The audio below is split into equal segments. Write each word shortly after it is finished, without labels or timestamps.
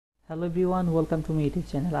Hello everyone, welcome to my YouTube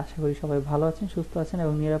channel. আশা করি সবাই ভালো আছেন, সুস্থ আছেন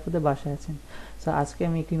এবং নিরাপদে বাসায় আছেন। সো আজকে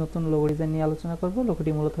আমি একটি নতুন লোগো ডিজাইন নিয়ে আলোচনা করব।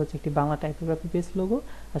 লোগোটি মূলত হচ্ছে একটি বাংলা টাইপোগ্রাফি বেসড লোগো।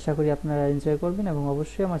 আশা করি আপনারা এনজয় করবেন এবং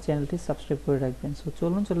অবশ্যই আমার চ্যানেলটি সাবস্ক্রাইব করে রাখবেন। সো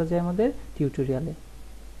চলুন চলে যাই আমাদের টিউটোরিয়ালে।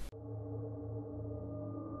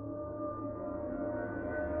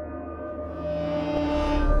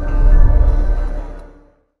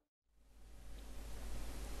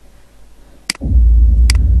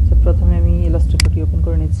 প্রথমে আমি ইলাস্ট্রেটরটি ওপেন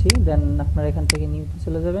করে নিচ্ছি, দেন আপনারা এখান থেকে নিউতে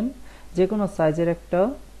চলে যাবেন। যে কোনো সাইজের একটা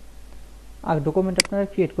ডকুমেন্ট আপনারা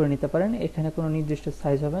ক্রিয়েট করে নিতে পারেন। এখানে কোনো নির্দিষ্ট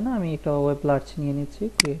সাইজ হবে না। আমি একটা ওয়েব লার্জ নিয়ে নিচ্ছি,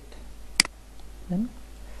 ক্রিয়েট, দেন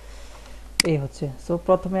এই হচ্ছে। সো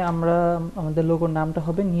প্রথমে আমরা আমাদের লোগোর নামটা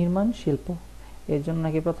হবে নির্মাণ শিল্প। এর জন্য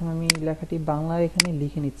নাকি প্রথমে আমি লেখাটি বাংলায় এখানে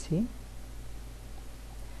লিখে নিচ্ছি।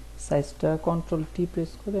 সাইজটা কন্ট্রোল টি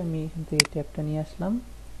প্রেস করে আমি এখান থেকে ট্যাবটা নিয়ে আসলাম,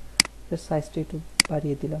 সাইজটা একটু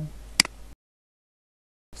বাড়িয়ে দিলাম।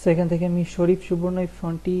 সো এখান থেকে আমি শরীফ সুবর্ণ এই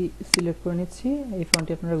ফন্টটি সিলেক্ট করে নিচ্ছি। এই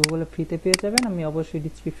ফন্টটি আপনারা গুগলে ফ্রিতে পেয়ে যাবেন। আমি অবশ্যই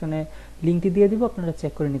ডিসক্রিপশনে লিঙ্কটি দিয়ে দিব, আপনারা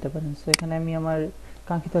চেক করে নিতে পারেন। সো এখানে আমি আমার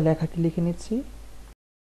কাঙ্ক্ষিত লেখাটি লিখে নিচ্ছি।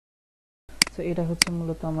 সো এটা হচ্ছে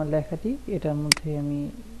মূলত আমার লেখাটি। এটার মধ্যে আমি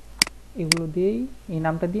এগুলো দিয়েই, এই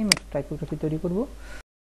নামটা দিয়ে আমি একটা টাইপোগ্রাফি তৈরি করব।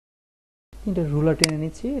 তিনটা রুলার টেনে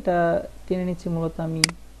নিচ্ছি। এটা টেনে নিচ্ছি মূলত আমি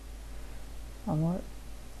আমার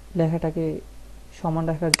লেখাটাকে সমান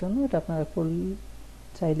রাখার জন্য। এটা আপনারা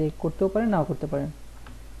চাইলে করতেও পারেন, নাও করতে পারেন।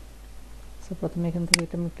 সো প্রথমে এখান থেকে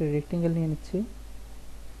এটা আমি একটা রেক্টেঙ্গেল নিয়ে নিচ্ছি।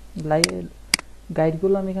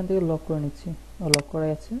 গাইডগুলো আমি এখান থেকে লক করে নিচ্ছি, লক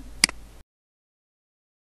করাই আছে।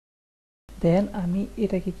 দেন আমি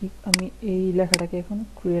আমি এই লেখাটাকে এখন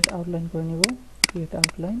ক্রিয়েট আউটলাইন করে নিব। ক্রিয়েট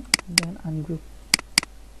আউটলাইন, দেন আনগ্রুপ।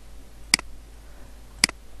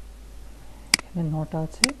 এখানে নটা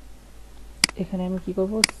আছে। এখানে আমি কি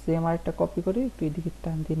করব, সেম আরেকটা কপি করে একটু এদিকে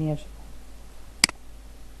টান দিয়ে নিয়ে আসবো।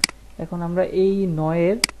 এখন আমরা এই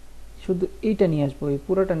নয়ের শুধু এইটা নিয়ে আসবো, এই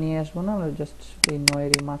পুরোটা নিয়ে আসবো না, আমরা জাস্ট এই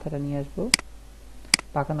নয়ের এই মাথাটা নিয়ে আসবো,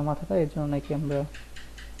 পাকানো মাথাটা। এর জন্য নাকি আমরা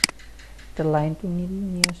একটা লাইন টুল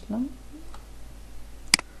নিয়ে আসলাম।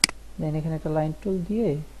 দেন এখানে একটা লাইন টুল দিয়ে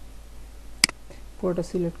পুরোটা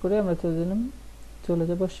সিলেক্ট করে আমরা চলে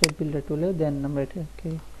যাবো শেপ বিল্ডার টুলে। দেন আমরা এটাকে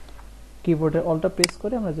কিবোর্ডের অল্টা প্রেস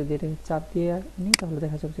করে আমরা যদি এটাকে চাপ দিয়ে নিই, তাহলে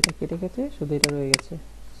দেখা যাবে যেটা কেটে গেছে, শুধু এটা রয়ে গেছে।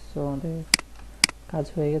 সো আমাদের কাজ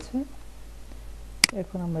হয়ে গেছে।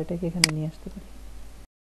 এখন আমরা এটাকে এখানে নিয়ে আসতে পারি।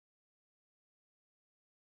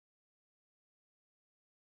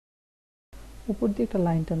 উপর দিয়ে একটা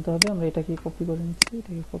লাইন টানতে হবে। আমরা এটাকে কপি করে নিচ্ছি,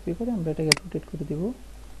 এটাকে কপি করে আমরা এটাকে রোটেট করে দিব।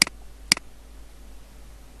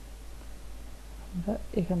 আমরা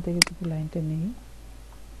এখান থেকে যদি লাইনটা নিই,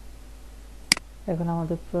 এখন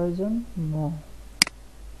আমাদের প্রয়োজন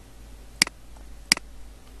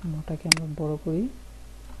মটাকে আমরা বড় করি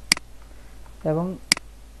এবং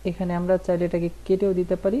এখানে আমরা চাইলে এটাকে কেটেও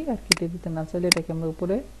দিতে পারি, আর কেটে দিতে না চাইলে এটাকে আমরা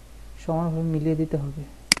উপরে সমানভাবে মিলিয়ে দিতে হবে।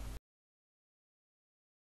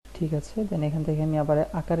 ঠিক আছে। দেন এখান থেকে আমি আবার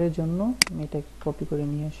আকারের জন্য আমি এটাকে কপি করে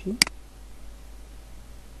নিয়ে আসি।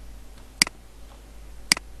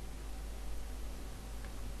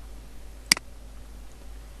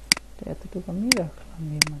 এতটুকু আমি রাখলাম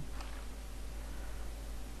নির্মাণ।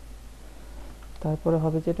 তারপরে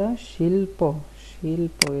হবে যেটা শিল্প।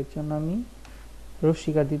 এর জন্য আমি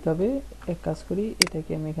রশ্মিকার দিতে হবে। এক কাজ করি,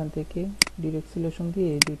 এটাকে আমি এখান থেকে ডিরেক্ট সিলেকশন দিয়ে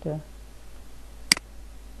এই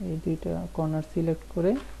দুইটা কর্নার সিলেক্ট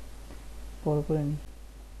করে বড় করে নিই।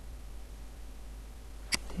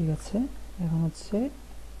 ঠিক আছে। এখন হচ্ছে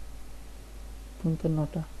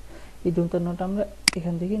দন্তান্নটা। এই দন্তান্নটা আমরা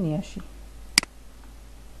এখান থেকে নিয়ে আসি।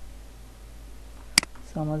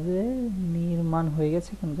 আমাদের নির্মাণ হয়ে গেছে।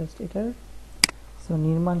 এখন জাস্ট এটার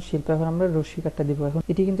নির্মাণ শিল্প। এখন আমরা রশ্মিকারটা দিব। এখন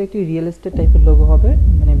এটি কিন্তু একটি রিয়েল এস্টেট টাইপের লোগো হবে,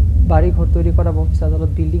 মানে বাড়ি ঘর তৈরি করা বা অফিস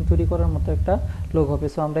আদালত বিল্ডিং তৈরি করার মতো একটা লোগো হবে।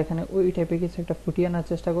 সো আমরা এখানে ওই টাইপের কিছু একটা ফুটিয়ে আনার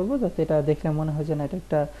চেষ্টা করবো, যাতে এটা দেখলে মনে হয় যে না, এটা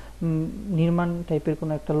একটা নির্মাণ টাইপের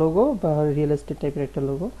কোনো একটা লোগো বা রিয়েল এস্টেট টাইপের একটা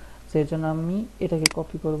লোগো। সেই জন্য আমি এটাকে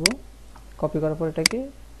কপি করব। কপি করার পর এটাকে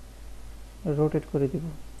রোটেট করে দিব।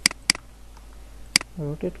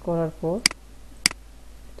 রোটেট করার পর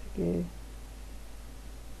এটাকে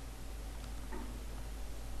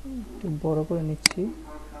একটু বড় করে নিচ্ছি।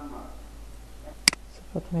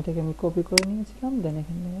 প্রথমে এটাকে আমি কপি করে নিয়েছিলাম, দেন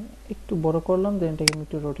এখানে একটু বড় করলাম, দেন এটাকে আমি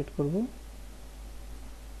একটু রোটেট করব।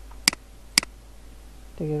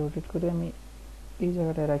 এটাকে রোটেট করে আমি এই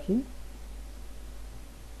জায়গাটায় রাখি।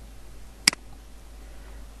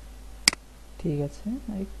 ঠিক আছে,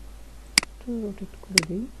 একটু রোটেট করে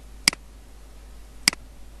দিই।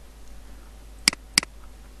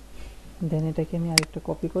 দেন এটাকে আমি আরেকটা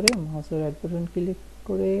কপি করে মাউসের রাইট বাটন ক্লিক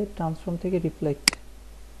করে ট্রান্সফর্ম থেকে রিফ্লেক্ট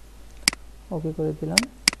ওকে করে দিলাম।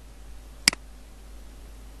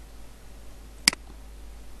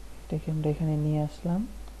 এটাকে আমরা এখানে নিয়ে আসলাম।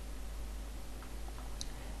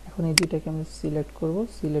 এখন এই দুইটাকে আমরা সিলেক্ট করব,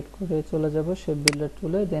 সিলেক্ট করে চলে যাব শেপ বিল্ডার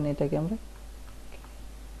টুলে। দেন এটাকে আমরা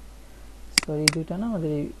সরি দুইটা না,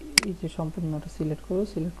 আমাদের এই যে সম্পূর্ণটা সিলেক্ট করব।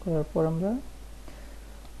 সিলেক্ট করার পর আমরা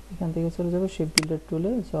এখান থেকে চলে যাব শেপ বিল্ডার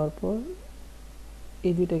টুলে। যাওয়ার পর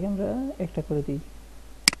এই দুইটাকে আমরা একটা করে দিই।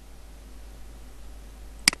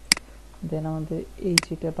 দেন আমাদের এই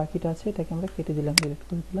যেটা বাকিটা আছে এটাকে আমরা কেটে দিলাম, ডিলিট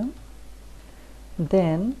করে দিলাম।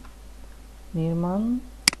 দেন নির্মাণ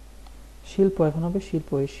শিল্প, এখন হবে শিল্প।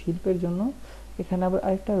 এই শিল্পের জন্য এখানে আবার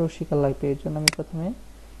আরেকটা রসিকা লাগবে। এর জন্য আমি প্রথমে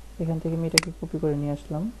এখান থেকে আমি এটাকে কপি করে নিয়ে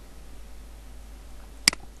আসলাম।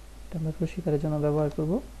 এটা আমরা রসিকারের জন্য ব্যবহার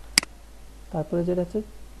করব। তারপরে যেটা আছে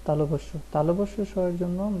তালবস্য, তালবস্য সয়ের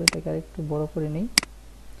জন্য আমরা এটাকে আরেকটু বড় করে নিই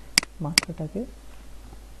মাত্রাটাকে।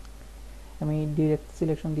 আমি ডিরেক্ট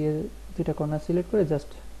সিলেকশন দিয়ে দুইটা কর্নার সিলেক্ট করে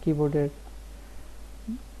জাস্ট কিবোর্ডের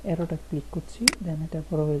অ্যারোটা ক্লিক করছি, দেন এটা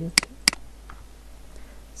বড় হয়ে যাচ্ছে।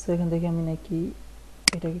 সো এখান থেকে আমি নাকি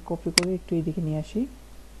এটাকে কপি করে একটু এইদিকে নিয়ে আসি।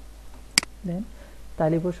 দেন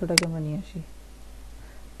তালিবস্যটাকে আমরা নিয়ে আসি।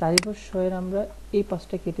 তালিবস্যের আমরা এই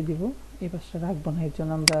পাশটা কেটে দিব, এই পাশটা রাখবো না। এর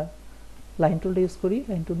জন্য আমরা লাইন টুলটা ইউজ করি।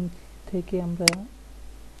 লাইন টুল থেকে আমরা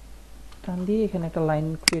টান দিয়ে এখানে একটা লাইন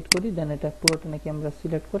ক্রিয়েট করি। দেন এটা পুরোটা নাকি আমরা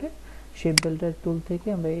সিলেক্ট করে শেপ বিল্ডার টুল থেকে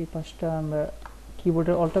আমরা এই পাশটা আমরা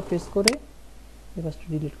কিবোর্ডের অল্টা প্রেস করে এই পাশটা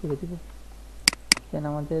ডিলিট করে দিব। দেন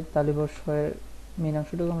আমাদের তালিবস্যের মেন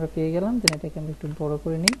অংশটুকু আমরা পেয়ে গেলাম। দেন এটাকে আমরা একটু বড়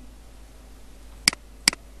করে নিই।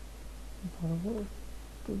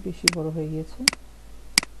 একটু বেশি বড় হয়ে গিয়েছে।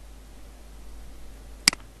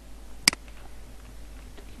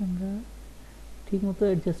 আমরা ঠিক মতো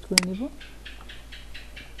অ্যাডজাস্ট করে নিব।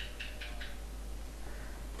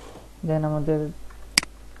 দেন আমাদের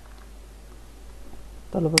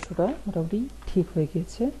তালবস্যটা মোটামুটি ঠিক হয়ে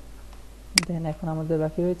গিয়েছে। দেন এখন আমাদের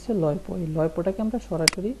বাকি রয়েছে লয়প। এই লয়পটাকে আমরা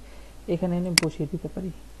সরাসরি এখানে এনে বসিয়ে দিতে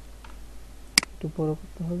পারি। একটু বড়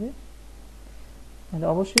করতে হবে।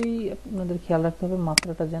 অবশ্যই আপনাদের খেয়াল রাখতে হবে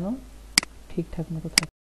মাত্রাটা যেন ঠিকঠাক মতো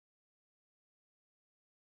থাকে।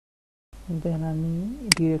 দেন আমি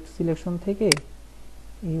ডিরেক্ট সিলেকশন থেকে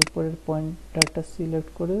এই উপরের পয়েন্টারটা সিলেক্ট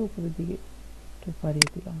করে উপরের দিকে একটু বাড়িয়ে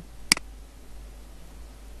দিলাম।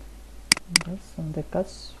 বাস আমাদের কাজ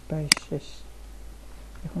প্রায় শেষ।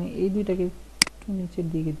 এখন এই দুইটাকে একটু নিচের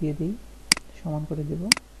দিকে দিয়ে দিই, সমান করে দেব।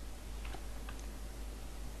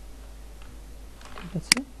 ঠিক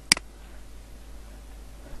আছে।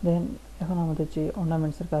 দেন এখন আমাদের যে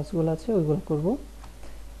অর্নামেন্টসের কাজগুলো আছে ওইগুলো করব।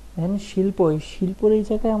 দেন শিল্প, এই শিল্পর এই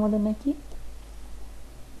জায়গায় আমাদের নাকি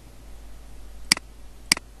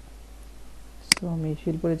আমি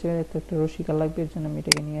শিল্পের জায়গায় তো একটা রসিকা লাগবে। এর জন্য আমি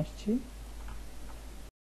এটাকে নিয়ে আসছি।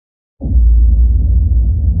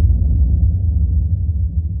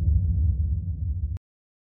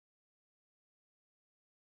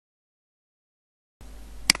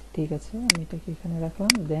 ঠিক আছে, আমি এটাকে এখানে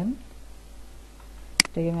রাখলাম। দেন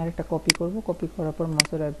এটাকে আমি আরেকটা কপি করব। কপি করার পর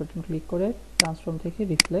মাউসের রাইট বাটন ক্লিক করে ট্রান্সফর্ম থেকে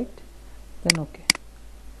রিফ্লেক্ট, দেন ওকে।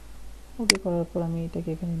 ওকে করার পর আমি এটাকে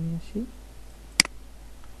এখানে নিয়ে আসি,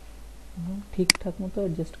 ঠিকঠাক মতো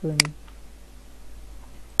অ্যাডজাস্ট করে নিই।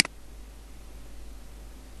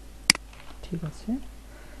 ঠিক আছে।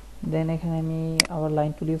 দেন এখানে আমি আবার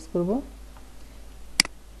লাইন টুল ইউজ করব।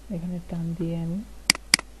 এখানে টান দিয়ে আমি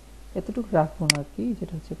এতটুকু রাখবো না আর কি,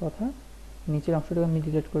 যেটা হচ্ছে কথা। নিচের অংশটাকে আমি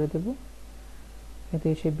ডিলিট করে দেব। এখান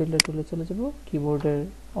থেকে শেপ বিল্ডার টুলে চলে যাব, কিবোর্ডের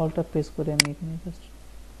অল্টা প্রেস করে আমি এখানে জাস্ট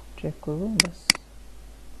ট্র্যাক করব। ব্যাস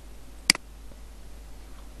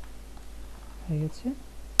হয়ে গেছে।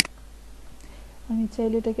 আমি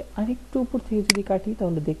চাইলে এটাকে আরেকটু উপর থেকে যদি কাটি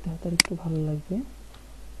তাহলে দেখতে হয়তো আর একটু ভালো লাগবে।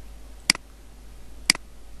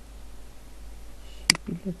 শেপ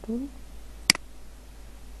বিল্ডার টুল,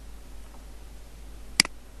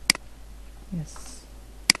 ইয়েস।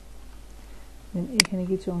 দেন এখানে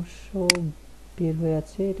কিছু অংশ বের হয়ে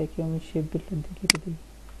আছে, এটাকে আমি শেপ বিল্ডার দিয়ে কেটে দিই।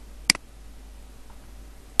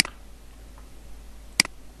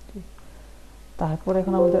 তারপর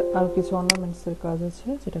এখন আমাদের আরো কিছু অর্নামেন্টসের কাজ আছে,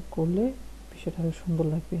 যেটা করলে বিষয়টা আরো সুন্দর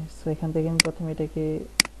লাগবে। সো এখান থেকে আমি প্রথমে এটাকে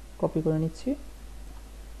কপি করে নিচ্ছি।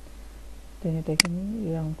 দেন এটাকে আমি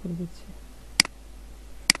রাউন্ড করে দিচ্ছি।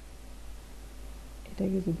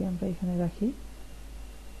 এটাকে যদি আমরা এখানে রাখি,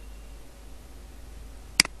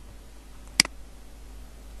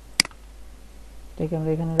 এটাকে আমরা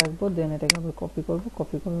এখানে রাখবো। দেন এটাকে আবার কপি করব।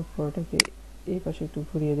 কপি করার পর এটাকে এই পাশে একটু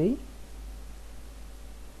ঘুরিয়ে দেই,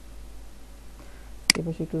 এই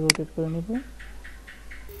পাশে একটু রোটেট করে নেব।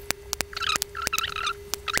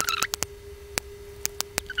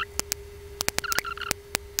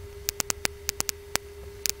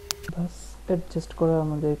 বাস অ্যাডজাস্ট করা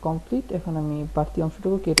আমাদের কমপ্লিট। এখন আমি বাড়তি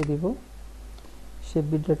অংশটুকু কেটে দিব। শেপ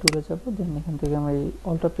বিল্ডার টুলে যাব, দেন এখান থেকে আমরা এই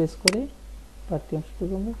অল্টা প্রেস করে বাড়তি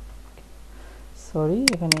অংশটুকু আমরা সরি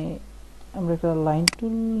এখানে আমরা একটা লাইন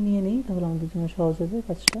টুল নিয়ে নিই, তাহলে আমাদের জন্য সহজ হবে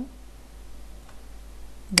কাজটা।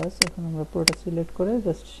 বাস এখন আমরা পুরোটা সিলেক্ট করে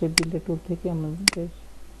জাস্ট শেপ বিল্ডার টুল থেকে আমাদের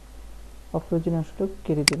অপ্রয়োজনীয় অংশটুকু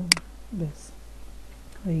কেটে দিলাম, ব্যাস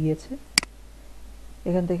হয়ে গিয়েছে।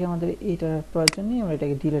 এখান থেকে আমাদের এইটার প্রয়োজন নেই, আমরা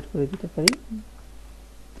এটাকে ডিলিট করে দিতে পারি।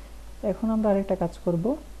 এখন আমরা আরেকটা কাজ করব,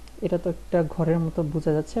 এটা তো একটা ঘরের মতো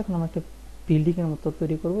বোঝা যাচ্ছে, এখন আমরা একটা বিল্ডিংয়ের মতো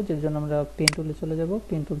তৈরি করব, যার জন্য আমরা পেন টুলে চলে যাব।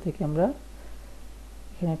 পেন টুল থেকে আমরা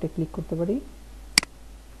এখানে একটা ক্লিক করতে পারি,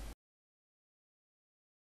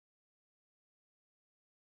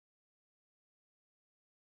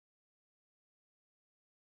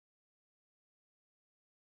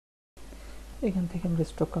 এখান থেকে আমরা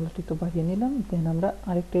স্ট্রোক কালারটা একটু বাড়িয়ে নিলাম। দেন আমরা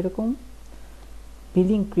আরেকটা এরকম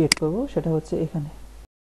বিল্ডিং ক্রিয়েট করব, সেটা হচ্ছে এখানে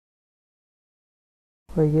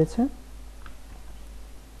হয়ে গিয়েছে।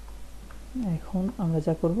 এখন আমরা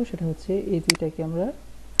যা করব সেটা হচ্ছে এই দুইটাকে আমরা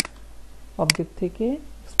অবজেক্ট থেকে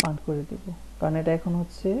এক্সপান্ড করে দেব, কারণ এটা এখন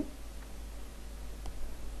হচ্ছে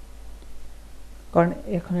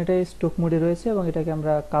এটা স্টক মোডে রয়েছে এবং এটাকে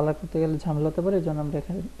আমরা কালার করতে গেলে ঝামেলা হতে পারে, এজন্য আমরা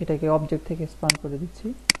এটাকে অবজেক্ট থেকে এক্সপান্ড করে দিচ্ছি।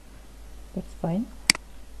 That's fine.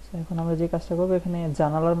 সো এখন আমরা যে কাজটা করব, এখানে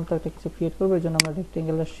জানালার মতো একটা কিছু ক্রিয়েট করব, এর জন্য আমরা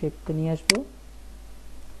রেক্টেঙ্গুলার শেপতে নিয়ে আসব।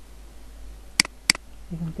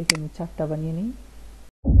 এখান থেকে আমি 4টা বানিয়ে নিই।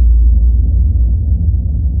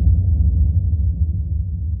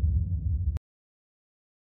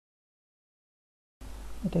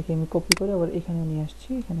 এটাকে আমি কপি করে আবার এখানে নিয়ে আসছি,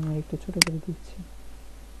 এখানে আমি একটু ছোট করে দিচ্ছি।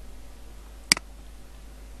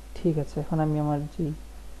 ঠিক আছে, এখন আমি আমার যে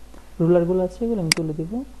রুলারগুলো আছে এগুলো আমি তুলে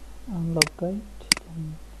দেব, আনলক গাইড,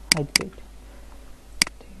 হাইড গাইড।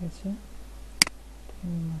 ঠিক আছে,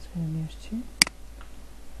 আমি মাঝখানে নিয়ে আসছি।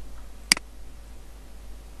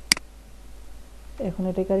 এখন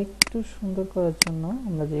এটাকে আরেকটু সুন্দর করার জন্য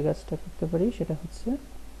আমরা যে কাজটা করতে পারি সেটা হচ্ছে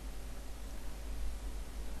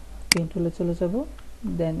পেন টুলে চলে যাব,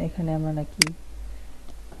 দেন এখানে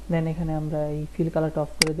আমরা এই ফিল কালারটা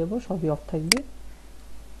অফ করে দেব, সবই অফ থাকবে।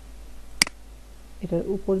 এটার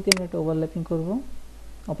উপর দিয়ে আমরা একটা ওভারল্যাপিং করব।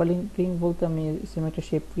 ওভারল্যাপিং বলতে আমি সেম একটা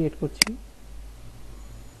শেপ ক্রিয়েট করছি,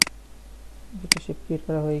 একটা শেপ ক্রিয়েট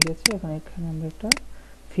করা হয়ে গেছে। এখন এখানে আমরা একটা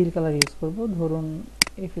ফিল কালার ইউজ করব, ধরুন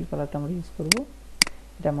এই ফিল কালারটা আমরা ইউজ করব।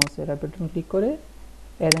 এটা মাউসের রাইট বাটন ক্লিক করে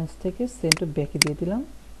অ্যারেঞ্জ থেকে সেন্ড টু ব্যাকে দিয়ে দিলাম।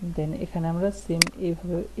 দেন এখানে আমরা সেম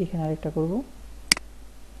এইভাবে এখানে আরেকটা করব,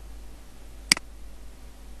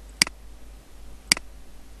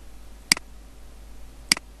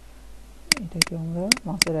 এটাকে আমরা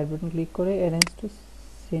মাউসের রাইট বাটন ক্লিক করে arrange to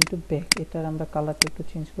send to back, এটার আমরা কালারটা একটু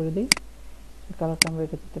চেঞ্জ করে দিই, কালারটা আমরা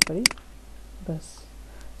এটা দিতে পারি, ব্যাস।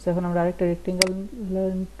 এখন আমরা আরেকটা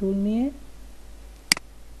রেক্টেঙ্গুলার টুল নিয়ে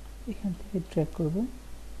এখান থেকে ড্র্যাগ করব।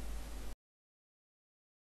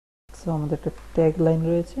 সো আমাদের একটা ট্যাগ লাইন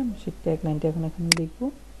রয়েছে, সেই ট্যাগ লাইনটা এখন এখানে লিখব।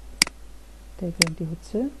 ট্যাগ লাইনটি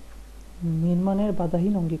হচ্ছে নির্মাণের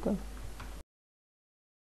বাধাহীন অঙ্গীকার।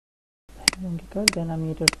 দেন আমি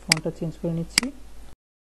এটার ফন্টটা চেঞ্জ করে নিচ্ছি,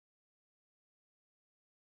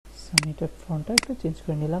 আমি এটার ফন্টটা একটু চেঞ্জ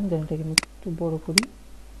করে নিলাম। দেন এটাকে আমি একটু বড় করি,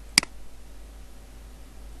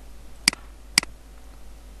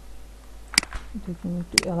 এটাকে আমি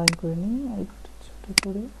একটু অ্যালাইন করে নিই আর একটু ছোট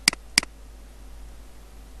করে।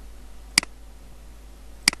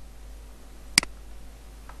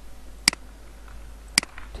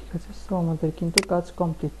 ঠিক আছে, সো আমাদের কিন্তু কাজ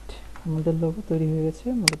কমপ্লিট, আমাদের লোগো তৈরি হয়ে গেছে।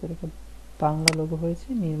 মূলত একটা বাংলা লোগো হয়েছে,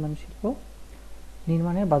 নির্মাণ শিল্প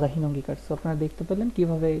নির্মাণের বাধাহীন অঙ্গীকার। সো আপনারা দেখতে পেলেন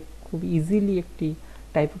কিভাবে খুব ইজিলি একটি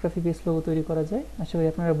টাইপোগ্রাফি বেস লোগো তৈরি করা যায়। আশা করি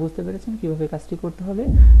আপনারা বুঝতে পেরেছেন কিভাবে কাজটি করতে হবে।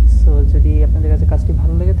 সো যদি আপনাদের কাছে কাজটি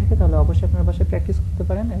ভালো লেগে থাকে তাহলে অবশ্যই আপনার বাসায় প্র্যাকটিস করতে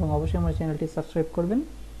পারেন এবং অবশ্যই আমার চ্যানেলটি সাবস্ক্রাইব করবেন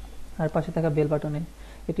আর পাশে থাকা বেল বাটনে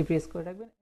এটি প্রেস করে রাখবেন।